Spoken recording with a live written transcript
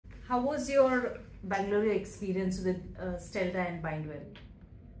How was your Bangalore experience with Stelda and Bindwel?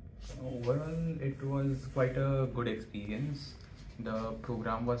 Overall, it was quite a good experience. The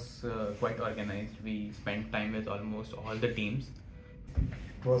program was quite organized. We spent time with almost all the teams.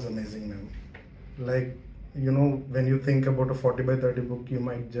 It was amazing, man. Like, you know, when you think about a 40 by 30 book, you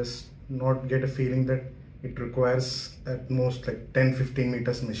might just not get a feeling that it requires at most like 10-15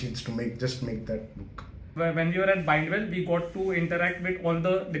 meters machines to make that book. When we were at Bindwel, we got to interact with all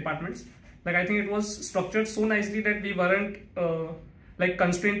the departments. Like, I think it was structured so nicely that we weren't like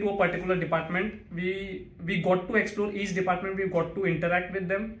constrained to a particular department. We got to explore each department. We got to interact with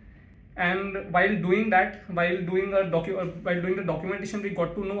them, and while doing that, while doing the documentation, we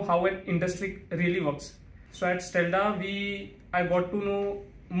got to know how an industry really works. So at Stelda, I got to know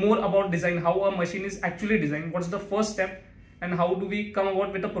more about design, how a machine is actually designed, what's the first step, and how do we come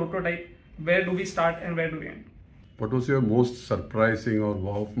about with a prototype, where do we start and where do we end. What was your most surprising or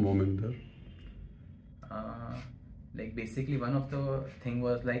wow moment there? Like basically one of the thing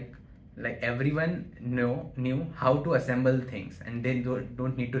was like everyone knew how to assemble things, and they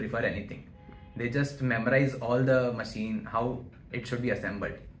don't need to refer anything. They just memorize all the machine, how it should be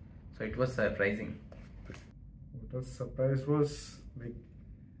assembled. So it was surprising. What was surprised was like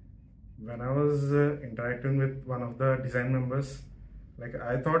when I was interacting with one of the design members. Like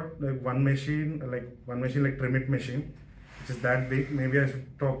I thought like one machine like Trimit machine, which is that big, maybe I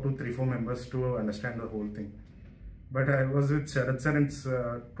should talk to 3-4 members to understand the whole thing. But I was with Sharad sir and it's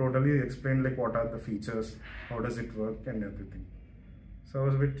totally explained like what are the features, how does it work and everything. So I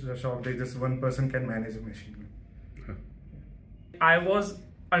was a bit shocked that just one person can manage a machine. I was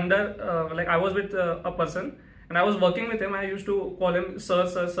I was with a person and I was working with him. I used to call him sir,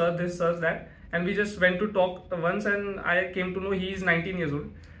 this, sir, that. And we just went to talk once and I came to know he is 19 years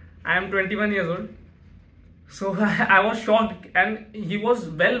old. I am 21 years old. So I was shocked, and he was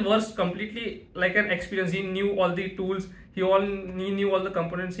well versed, completely like an experience. He knew all the tools, he knew all the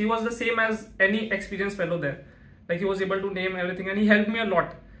components. He was the same as any experienced fellow there. Like he was able to name everything and he helped me a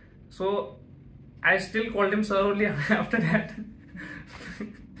lot. So I still called him sir only after that.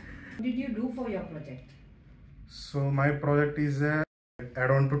 What did you do for your project? So my project is a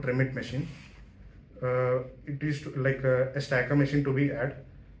add-on to Trimit machine. It is like a stacker machine to be added.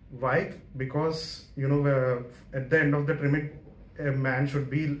 Why? Because you know at the end of the Trimit, a man should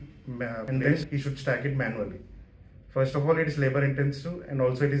be and then he should stack it manually. First of all, it is labor intensive and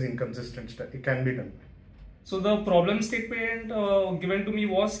also it is inconsistent. It can be done. So the problem statement given to me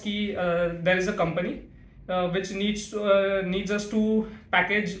was that there is a company which needs us to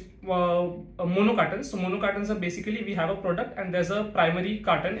package mono cartons. So mono cartons are basically, we have a product and there's a primary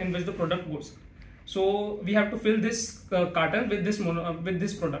carton in which the product goes. So we have to fill this carton with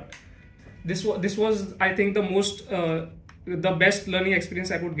this product. This was I think the best learning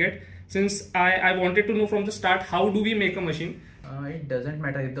experience I could get, since I wanted to know from the start how do we make a machine. It doesn't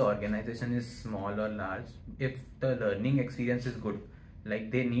matter if the organization is small or large. If the learning experience is good,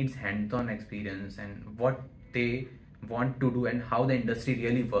 like they need hands-on experience and what they want to do and how the industry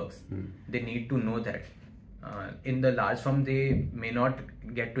really works. They need to know that. In the large firm, they may not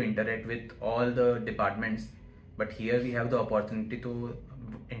get to interact with all the departments, but here we have the opportunity to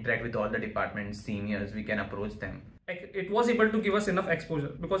interact with all the departments, seniors. We can approach them. It was able to give us enough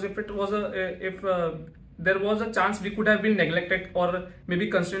exposure, because if there was a chance we could have been neglected or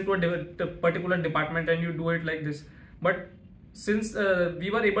maybe constrained to a particular department and you do it like this. But since we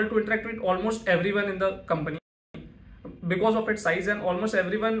were able to interact with almost everyone in the company because of its size, and almost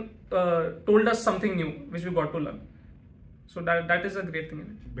everyone told us something new which we got to learn. So that is a great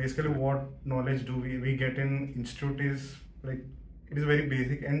thing. Basically, what knowledge do we get in institute is like, it is very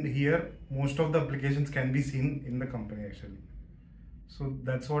basic, and here most of the applications can be seen in the company actually. So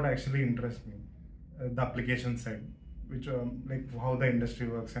that's what actually interests me, the application side, which like how the industry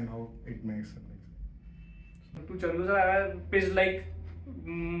works and how it makes it. To Chandu sir, I have pitched like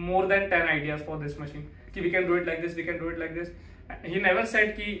more than 10 ideas for this machine. We can do it like this, we can do it like this. He never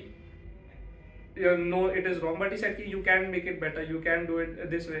said no, it is wrong, but he said you can make it better, you can do it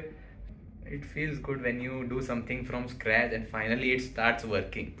this way. It feels good when you do something from scratch and finally it starts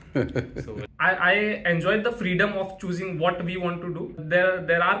working. So I enjoyed the freedom of choosing what we want to do.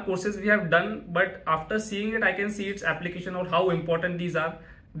 There are courses we have done, but after seeing it, I can see its application or how important these are.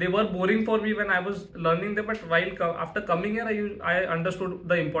 They were boring for me when I was learning them, but after coming here, I understood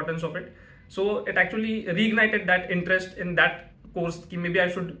the importance of it. So it actually reignited that interest in that course. Maybe I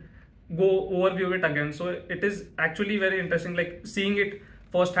should go overview it again. So it is actually very interesting, like seeing it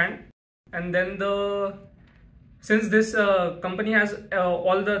firsthand. And then the since this company has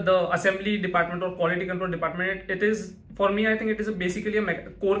all the assembly department or quality control department, it is, for me, I think it is basically a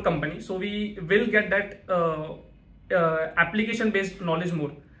core company. So we will get that application based knowledge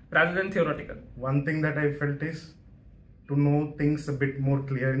more rather than theoretical. One thing that I felt is to know things a bit more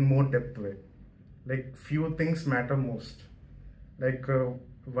clear in more depth way. Like few things matter most. Like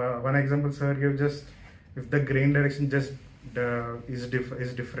one example sir gave, just if the grain direction just is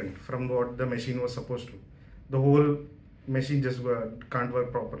different from what the machine was supposed to, the whole machine just can't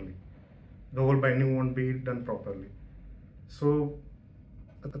work properly. The whole binding won't be done properly. So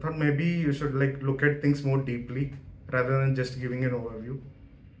I thought maybe you should like look at things more deeply rather than just giving an overview,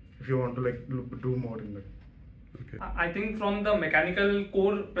 if you want to like do more in that. Okay. I think from the mechanical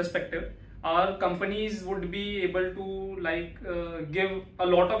core perspective, our companies would be able to like give a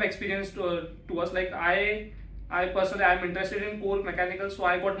lot of experience to us. Like I personally, I am interested in core mechanical, so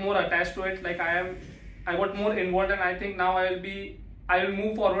I got more attached to it. Like I got more involved, and I think now I will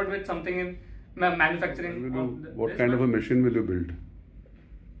move forward with something in manufacturing. What kind of a machine will you build?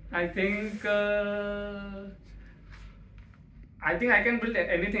 I think I can build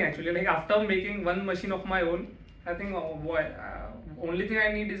anything actually. Like after making one machine of my own, I think only thing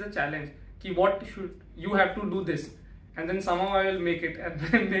I need is a challenge. Ki what should you have to do this, and then somehow I will make it and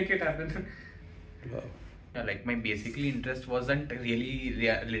then make it happen. Wow. Yeah, like my basically interest wasn't really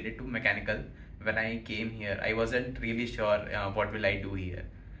related to mechanical. When I came here, I wasn't really sure what will I do here.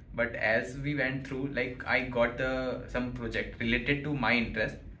 But as we went through, like I got some project related to my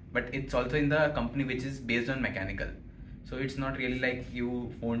interest, but it's also in the company which is based on mechanical. So it's not really like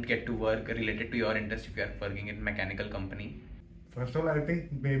you won't get to work related to your interest if you are working in mechanical company. First of all, I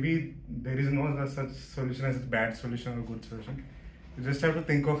think maybe there is no such solution as bad solution or good solution. You just have to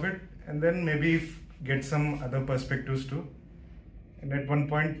think of it and then maybe get some other perspectives too. And at one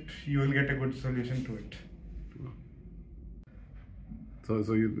point, you will get a good solution to it.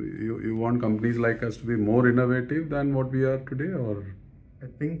 So you want companies like us to be more innovative than what we are today, or? I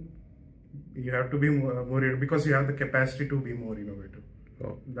think you have to be more because you have the capacity to be more innovative.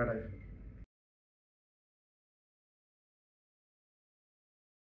 Oh. That I feel.